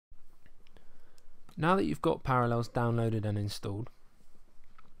Now that you've got Parallels downloaded and installed,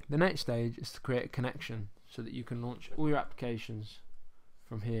 the next stage is to create a connection so that you can launch all your applications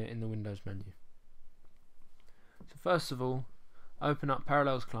from here in the Windows menu. So first of all, open up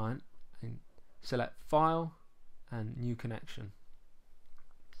Parallels Client and select File and New Connection.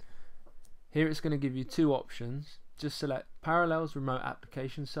 Here it's going to give you two options. Just select Parallels Remote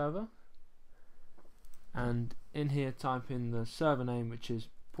Application Server, and in here type in the server name, which is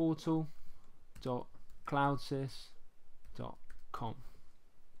portal.cloudsys.com.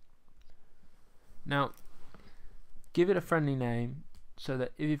 Now give it a friendly name so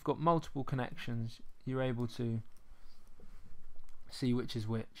that if you've got multiple connections you're able to see which is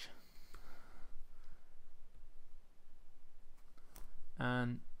which.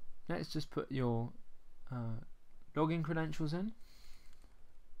 And let's just put your login credentials in.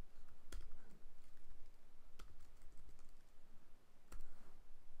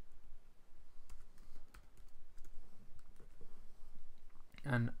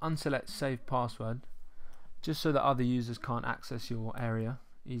 And unselect save password just so that other users can't access your area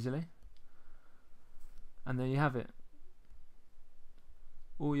easily. And there you have it.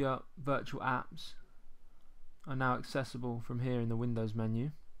 All your virtual apps are now accessible from here in the Windows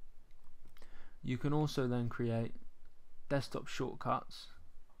menu. You can also then create desktop shortcuts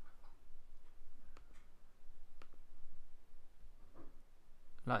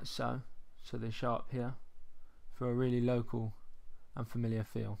like so they show up here for a really local and familiar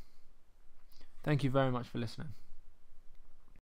feel. Thank you very much for listening.